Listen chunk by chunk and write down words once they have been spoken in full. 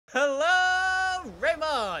Hello,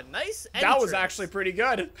 Raymond. Nice entrance. That was actually pretty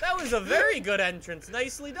good. That was a very good entrance.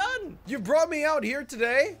 Nicely done. You brought me out here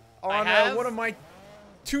today on one of my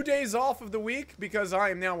 2 days off of the week because I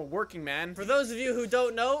am now a working man. For those of you who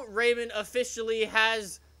don't know, Raymond officially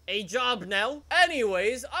has a job now.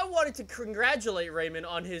 Anyways, I wanted to congratulate Raymond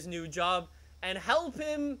on his new job and help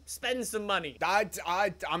him spend some money.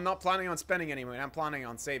 I'm not planning on spending any money. I'm planning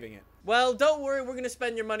on saving it. Well, don't worry. We're going to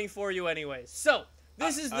spend your money for you anyways. So,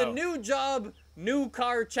 this is the new job, new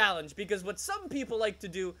car challenge. Because what some people like to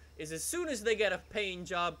do is as soon as they get a paying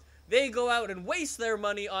job, they go out and waste their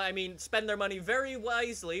money, spend their money very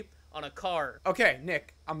wisely on a car. Okay,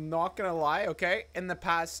 Nick, I'm not gonna lie, okay? In the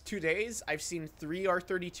past 2 days, I've seen 3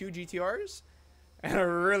 R32 GTRs, and I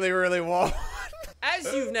really want one.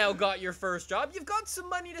 As you've now got your first job, you've got some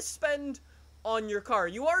money to spend on your car.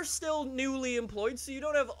 You are still newly employed, so you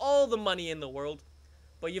don't have all the money in the world,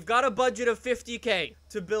 but you've got a budget of 50K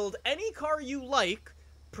to build any car you like,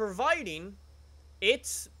 providing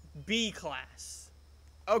it's B-class.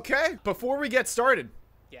 Okay, before we get started,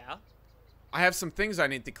 Yeah? I have some things I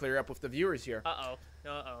need to clear up with the viewers here. Uh-oh.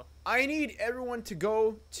 I need everyone to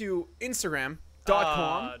go to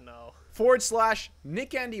Instagram.com no.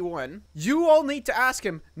 /NickAndy1. You all need to ask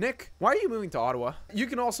him, Nick, why are you moving to Ottawa? You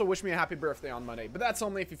can also wish me a happy birthday on Monday, but that's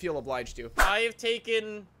only if you feel obliged to. I have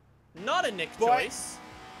taken not a Nick choice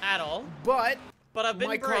at all, but I've been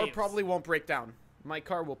my brave. car probably won't break down. My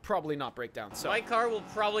car will probably not break down. So My car will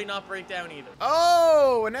probably not break down either.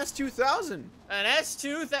 Oh, an S2000. An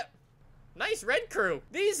S2 that... Nice red crew.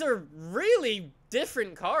 These are really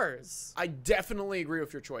different cars. I definitely agree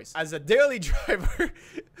with your choice. As a daily driver,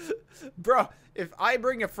 bro, if I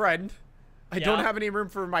bring a friend, I don't have any room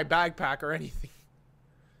for my backpack or anything.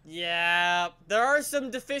 Yeah, there are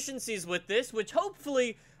some deficiencies with this, which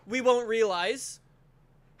hopefully we won't realize.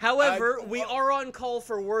 However, we are on call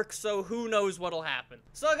for work, so who knows what'll happen.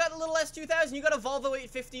 So I got a little S2000, you got a Volvo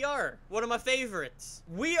 850R, one of my favorites.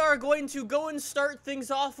 We are going to go and start things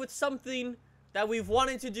off with something that we've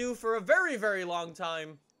wanted to do for a very long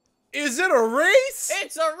time. Is it a race?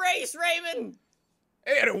 It's a race, Raymond!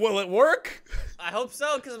 And will it work? I hope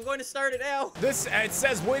so, because I'm going to start it now. It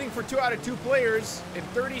says waiting for 2 out of 2 players in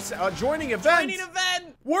 30 joining event. Joining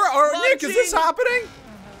event! Nick, is this happening?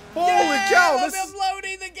 Holy cow, I'm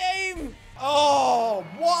uploading the game! Oh,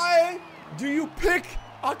 why do you pick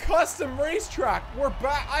a custom racetrack? We're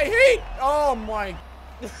back. I hate. Oh my.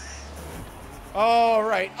 All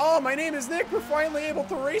right. Oh, my name is Nick. We're finally able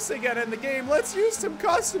to race again in the game. Let's use some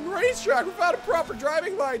custom racetrack without a proper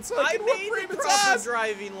driving line, so I can whip Raymond's ass.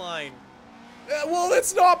 Driving line. Well,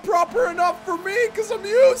 it's not proper enough for me because I'm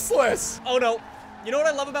useless. Oh no. You know what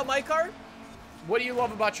I love about my car? What do you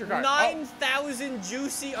love about your car? 9,000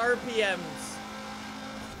 juicy RPMs.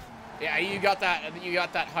 Yeah, you got that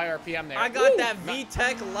high RPM there. I got that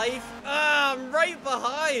VTEC life. I'm right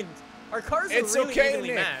behind. Our cars are really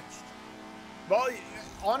evenly matched. Well,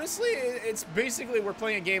 honestly, it's basically we're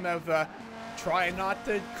playing a game of try not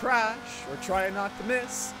to crash or try not to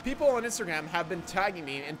miss. People on Instagram have been tagging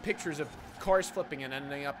me in pictures of cars flipping and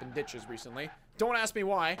ending up in ditches recently. Don't ask me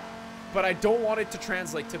why, but I don't want it to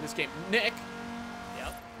translate to this game. Nick.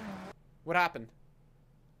 Yep. What happened?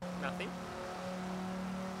 Nothing.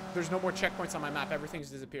 There's no more checkpoints on my map. Everything's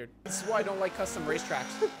disappeared. This is why I don't like custom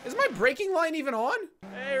racetracks. Is my braking line even on?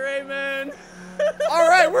 Hey, Raymond. All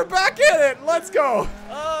right, we're back in it. Let's go.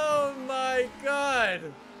 Oh my God.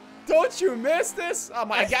 Don't you miss this?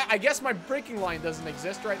 I guess my braking line doesn't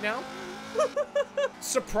exist right now.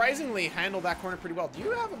 Surprisingly handled that corner pretty well. Do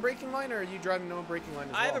you have a braking line or are you driving no braking line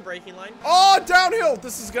as well? I have a braking line. Oh, downhill.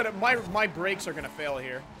 This is gonna, my brakes are gonna fail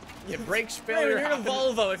here. If brakes failure You're in a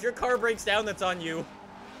Volvo. If your car breaks down, that's on you.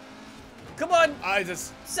 Come on.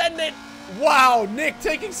 Send it. Wow, Nick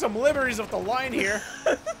taking some liberties with the line here.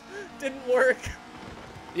 Didn't work.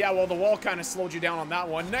 Yeah, well, the wall kind of slowed you down on that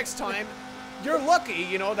one. Next time, you're lucky,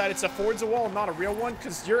 you know, that it's a Forza wall and not a real one,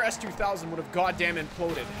 because your S2000 would have goddamn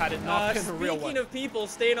imploded had it not been a real one. Speaking of people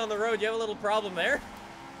staying on the road, you have a little problem there.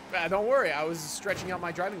 Don't worry, I was stretching out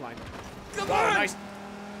my driving line. Come Got on! a nice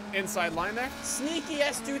inside line there. Sneaky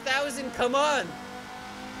S2000, come on!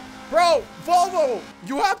 Bro, Volvo,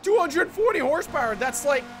 you have 240 horsepower. That's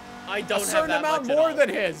like I don't a certain have that amount much more at all. than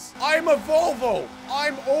his. I'm a Volvo.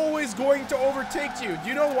 I'm always going to overtake you. Do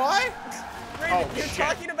you know why? Raymond, you're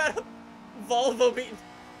talking about a Volvo being...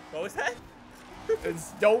 What was that?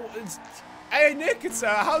 Hey, Nick,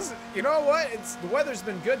 how's, you know what? The weather's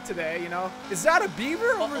been good today, you know. Is that a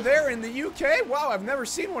beaver over there in the UK? Wow, I've never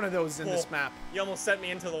seen one of those in this map. You almost sent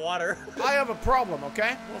me into the water. I have a problem,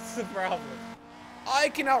 okay? What's the problem? I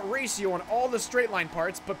can outrace you on all the straight line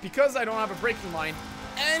parts, but because I don't have a braking line,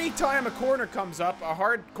 anytime a corner comes up, a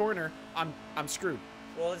hard corner, I'm screwed.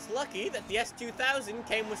 Well, it's lucky that the S2000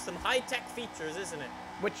 came with some high-tech features, isn't it?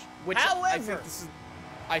 Which However,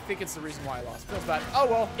 I think it's the reason why I lost. Feels bad. Oh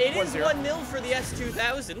well. It is 1-0 for the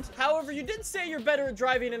S2000. However, you did say you're better at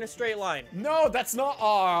driving in a straight line. No, that's not.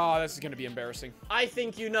 Oh, this is gonna be embarrassing. I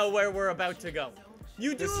think you know where we're about to go.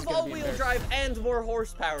 You do have all-wheel drive and more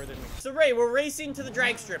horsepower than me. So Ray, we're racing to the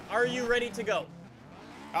drag strip. Are you ready to go?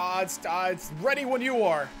 It's ready when you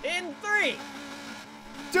are. In 3,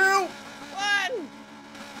 2, 1.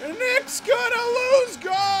 Nick's gonna lose. Go!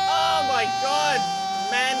 Oh my God!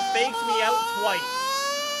 Man faked me out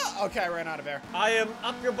twice. Okay, I ran out of air. I am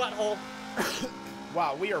up your butthole.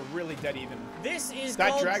 Wow, we are really dead even. This is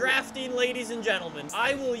called drafting, ladies and gentlemen.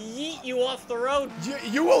 I will yeet you off the road.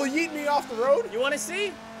 You will yeet me off the road? You want to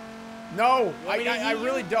see? No, I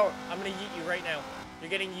really don't. I'm gonna yeet you right now. You're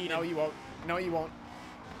getting yeeted. No, you won't. No, you won't.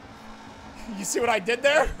 You see what I did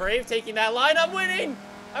there? Brave taking that line. I'm winning.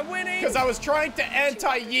 I'm winning. Because I was trying to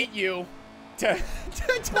anti-yeet you.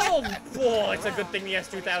 Oh, boy, it's a good thing the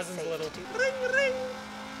S2000's little. Ring, ring.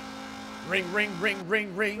 Ring, ring, ring,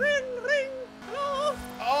 ring, ring. Ring, ring. Hello?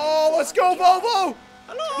 Oh, let's go, Volvo.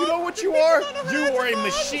 Hello? You know what you are? You are a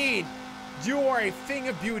machine. You are a thing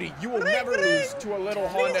of beauty. You will never lose to a little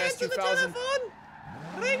Honda S2000.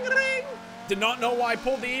 Ring, ring. Did not know why I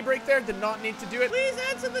pulled the e-brake there. Did not need to do it. Please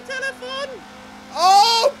answer the telephone.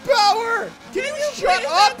 Oh, power! Can you shut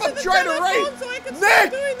up? I'm trying to race.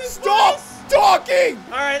 Nick, stop talking!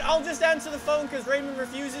 All right, I'll just answer the phone because Raymond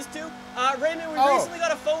refuses to. Raymond, we recently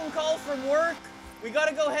got a phone call from work. We got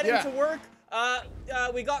to go head into work.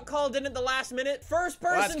 We got called in at the last minute. First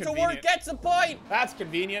person to work gets a point. That's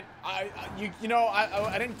convenient. I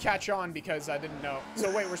didn't catch on because I didn't know.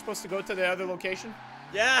 So wait, we're supposed to go to the other location?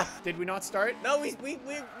 Yeah. Did we not start? No, we're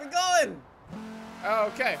going. Oh,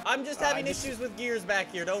 okay. I'm just having issues with gears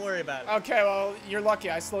back here. Don't worry about it. Okay, well, you're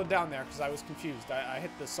lucky. I slowed down there because I was confused. I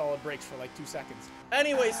hit the solid brakes for like 2 seconds.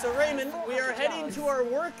 Anyway, so Raymond, we are heading to our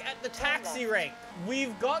work at the taxi rank.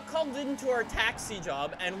 We've got called into our taxi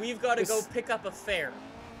job, and we've got to go pick up a fare.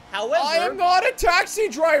 However, I am not a taxi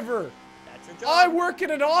driver. That's your job. I work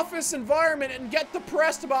in an office environment and get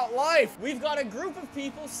depressed about life. We've got a group of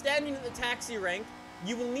people standing at the taxi rank.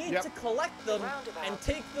 You will need to collect them and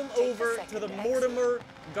take them over to the Mortimer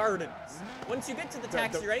Gardens. Once you get to the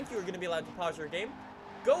taxi rank, you are going to be allowed to pause your game.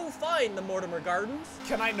 Go find the Mortimer Gardens.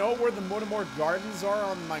 Can I know where the Mortimer Gardens are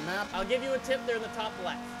on my map? I'll give you a tip. They're in the top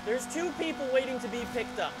left. There's 2 people waiting to be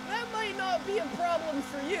picked up. That might not be a problem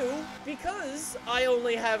for you because I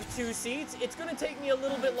only have 2 seats. It's going to take me a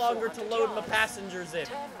little bit longer to load my passengers in.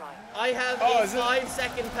 I have a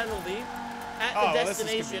 5-second penalty at the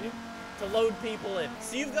destination to load people in.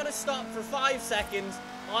 So you've got to stop for 5 seconds.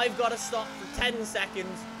 I've got to stop for 10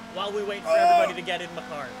 seconds while we wait for everybody to get in the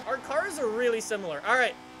car. Our cars are really similar. All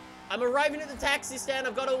right, I'm arriving at the taxi stand.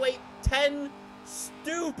 I've got to wait 10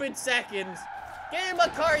 stupid seconds. Get in my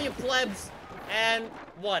car, you plebs. And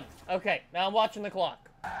 1. Okay, now I'm watching the clock.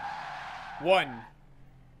 1,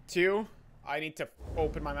 2. I need to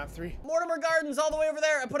open my map. 3. Mortimer Gardens all the way over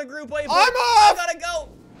there. I put a group waypoint. I'm off! I gotta go.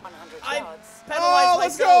 100 I yards. penalized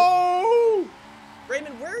let's myself. go!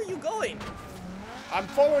 Raymond, where are you going? I'm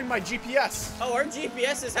following my GPS. Oh, our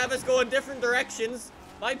GPSs have us go in different directions.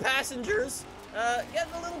 My passengers,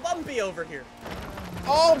 getting a little bumpy over here.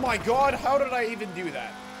 Oh my god, how did I even do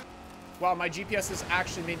that? Wow, my GPS has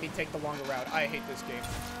actually made me take the longer route. I hate this game.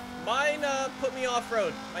 Mine, put me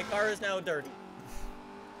off-road. My car is now dirty.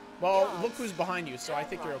 Well, look who's behind you, so I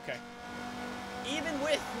think you're okay. Even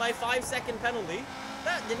with my 5-second penalty,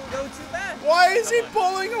 that didn't go too bad. Why is he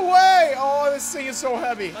pulling away? Oh, this thing is so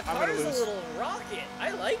heavy. My car is a little rocket. I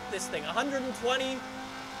like this thing. 120,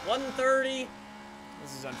 130.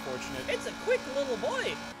 This is unfortunate. It's a quick little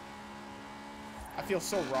boy. I feel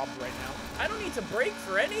so robbed right now. I don't need to brake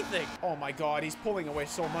for anything. Oh my god, he's pulling away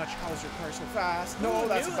so much. How is your car so fast? No,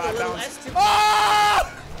 that's a bad bounce.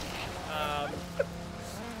 Ah!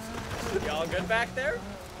 Y'all good back there?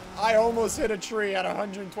 I almost hit a tree at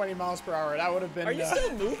 120 miles per hour. That would have been... Are you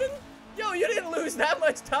still moving? Yo, you didn't lose that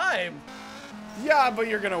much time. Yeah, but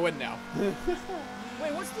you're gonna win now.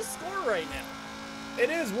 Wait, what's the score right now? It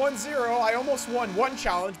is 1-0. I almost won 1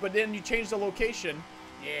 challenge, but then you changed the location.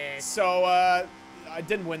 Yeah. So, I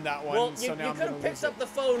didn't win that one. Well, so you could have picked up the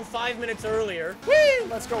phone 5 minutes earlier. Whee!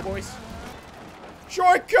 Let's go, boys.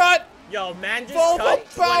 Shortcut! Yo, man just Volvo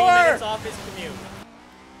cut 20 power! minutes off his commute.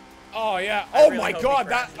 Oh, yeah. I Oh, really my hope God. he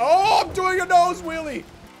That... crashes. Oh, I'm doing a nose wheelie.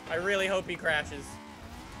 I really hope he crashes.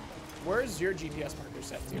 Where's your GPS marker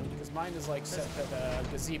set to? Because mine is, like, set to the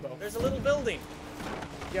gazebo. There's a little building.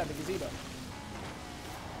 Yeah, the gazebo.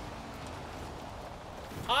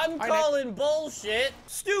 I'm calling bullshit.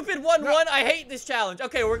 Stupid 1-1. I hate this challenge.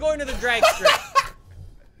 Okay, we're going to the drag strip.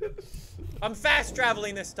 I'm fast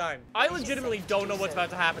traveling this time. I legitimately don't know what's about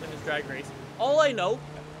to happen in this drag race. All I know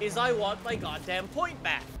is I want my goddamn point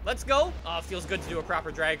back. Let's go. Oh, it feels good to do a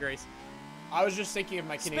proper drag race. I was just thinking of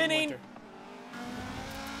my Canadian winter.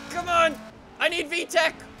 Come on. I need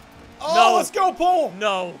VTech. Oh, no. Let's go, pull.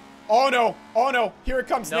 No. Oh, no. Oh, no. Here it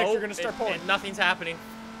comes, Nick. You're going to start pulling. Nothing's happening.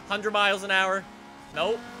 100 miles an hour.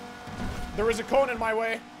 Nope. There was a cone in my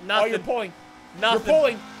way. Nothing. Oh, you're pulling. Nothing. You're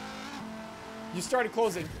pulling. You started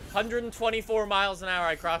closing. 124 miles an hour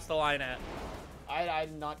I crossed the line at. I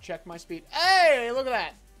did not check my speed. Hey, look at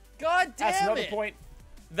that. God damn it. That's another point.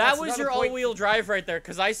 That was your all-wheel drive right there,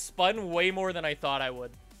 because I spun way more than I thought I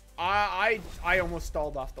would. I almost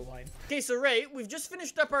stalled off the line. Okay, so Ray, we've just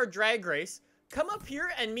finished up our drag race. Come up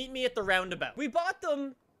here and meet me at the roundabout. We bought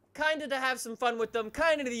them kind of to have some fun with them,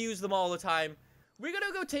 kind of to use them all the time. We're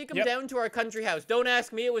gonna go take them down to our country house. Don't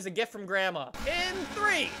ask me, it was a gift from Grandma. In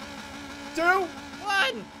 3, 2,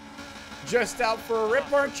 1. Just out for a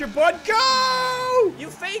rip, aren't you, bud? Go!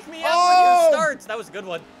 You fake me out with your starts. That was a good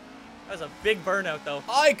one. That was a big burnout, though.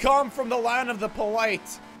 I come from the land of the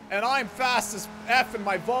polite, and I'm fast as F in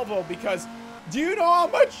my Volvo because do you know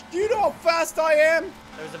how fast I am?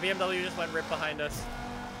 There was a BMW just went rip behind us.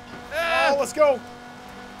 Oh, let's go.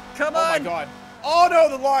 Come on. Oh, my God. Oh, no,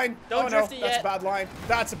 the line. Don't drift it yet. That's a bad line.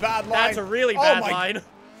 That's a bad line. That's a really bad line.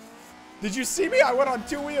 Did you see me? I went on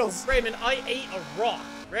 2 wheels. Raymond, I ate a rock.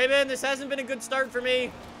 Raymond, this hasn't been a good start for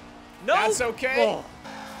me. No. That's okay. Oh.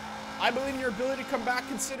 I believe in your ability to come back,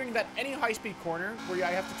 considering that any high-speed corner where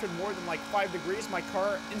I have to turn more than like 5 degrees, my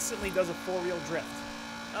car instantly does a 4-wheel drift.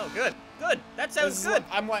 Oh, good. Good. That sounds good.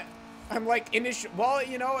 I'm like initial. Well,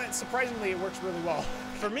 you know, surprisingly, it works really well.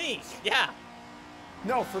 For me, yeah.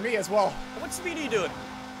 No, for me as well. What speed are you doing?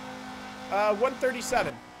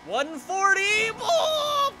 137. 140.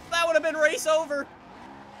 Oh, that would have been race over.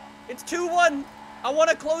 It's 2-1. I want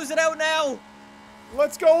to close it out now.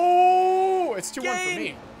 Let's go. It's 2-1 for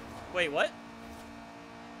me. Wait, what?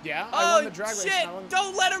 Yeah, I won the drag race. Shit!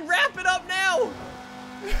 Don't let him wrap it up now!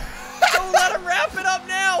 Don't let him wrap it up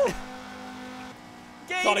now!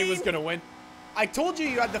 Thought he was gonna win. I told you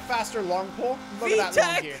you had the faster long pull. Look at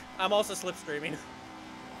that long gear. I'm also slipstreaming.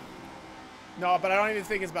 No, but I don't even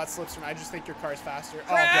think it's about slipstream. I just think your car's faster.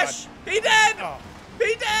 Crash! Oh, God. He did! Oh.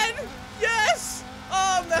 He did! Yes!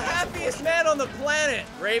 Oh, I'm the happiest man on the planet.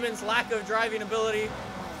 Raymond's lack of driving ability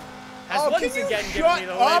has once again given me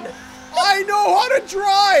the win. I know how to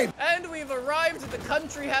drive! And we've arrived at the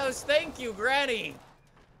country house. Thank you, Granny.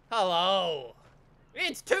 Hello.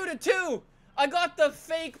 It's 2-2. I got the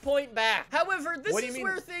fake point back. However, this is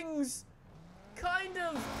where things kind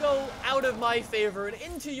of go out of my favor and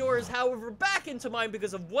into yours, however, back into mine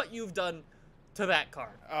because of what you've done to that car.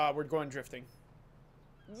 We're going drifting.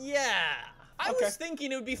 Yeah. I was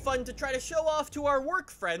thinking it would be fun to try to show off to our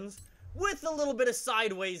work friends with a little bit of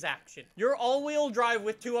sideways action. Your all-wheel drive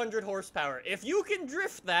with 200 horsepower. If you can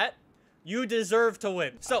drift that, you deserve to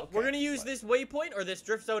win. So, we're going to use this waypoint or this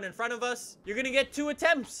drift zone in front of us. You're going to get 2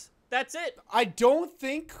 attempts. That's it. I don't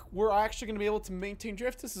think we're actually going to be able to maintain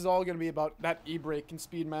drift. This is all going to be about that e-brake and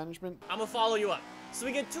speed management. I'm going to follow you up. So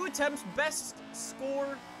we get 2 attempts. Best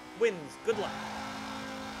score wins. Good luck.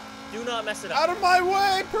 Do not mess it up. Out of my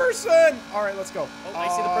way, person! All right, let's go. Oh, I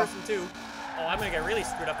see the person too. Oh, I'm going to get really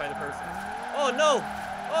screwed up by the person. Oh, no.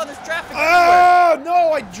 Oh, there's traffic everywhere. Oh,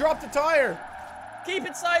 no, I dropped a tire. Keep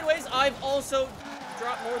it sideways. I've also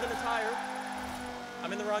dropped more than a tire.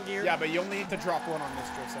 I'm in the wrong gear. Yeah, but you only need to drop one on this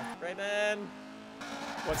drift zone. Right, man.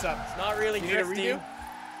 What's up? It's not really drifting.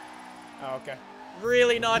 Oh, okay.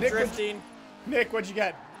 Really not drifting. Nick, what'd you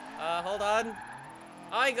get? Hold on.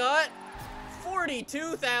 I got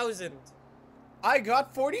 42,000. I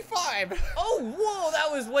got 45. Oh, whoa,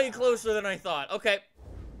 that was way closer than I thought. Okay.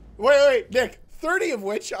 Wait, Nick. 30 of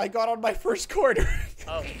which I got on my first quarter.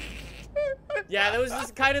 Oh. Yeah, that was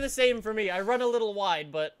just kind of the same for me. I run a little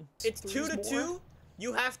wide, but it's 2-2.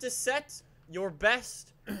 You have to set your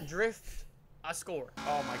best drift a score.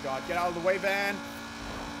 Oh my God, get out of the way, van.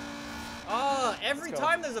 Oh, every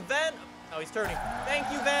time there's a van. Oh, he's turning.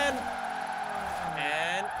 Thank you, van.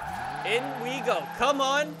 And in we go. Come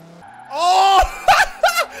on. Oh!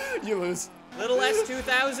 You lose. Little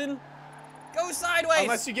S2000. Go sideways.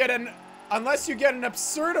 Unless you get an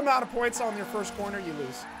absurd amount of points on your first corner, you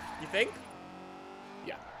lose. You think?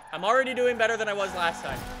 Yeah. I'm already doing better than I was last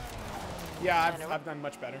time. Yeah, I've done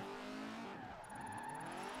much better.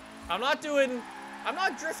 I'm not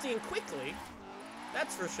drifting quickly.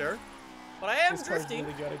 That's for sure. But I am drifting. This car's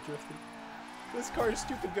really good at drifting. This car is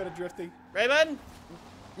stupid good at drifting. Raymond?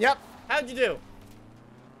 Yep. How'd you do?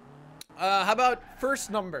 How about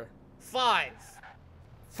first number? 5.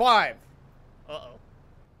 5. Uh-oh.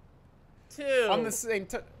 2. On the same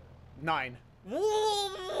 9.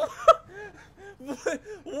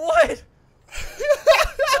 What?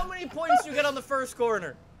 How many points do you get on the first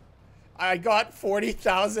corner? I got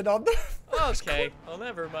 40,000 on the first Okay, corner. well,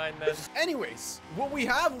 never mind then. Anyways, what we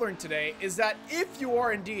have learned today is that if you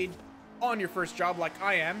are indeed on your first job like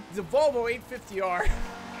I am, the Volvo 850R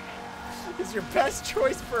is your best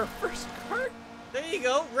choice for a first car. There you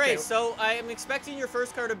go. Ray, Okay. so I am expecting your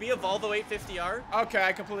first car to be a Volvo 850R. Okay,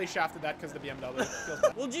 I completely shafted that because the BMW. Feels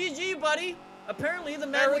bad. Well, GG, buddy. Apparently, the There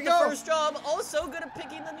man we with the go. first job also good at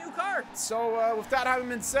picking the new car. So, with that having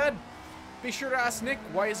been said, be sure to ask Nick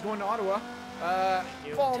why he's going to Ottawa.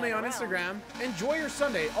 you. Follow me Turn on around. Instagram. Enjoy your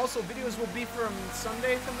Sunday. Also, videos will be from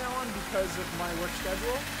Sunday from now on because of my work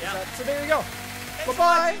schedule. Yeah. So there you go. Thanks for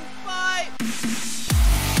Bye-bye. watching. Bye.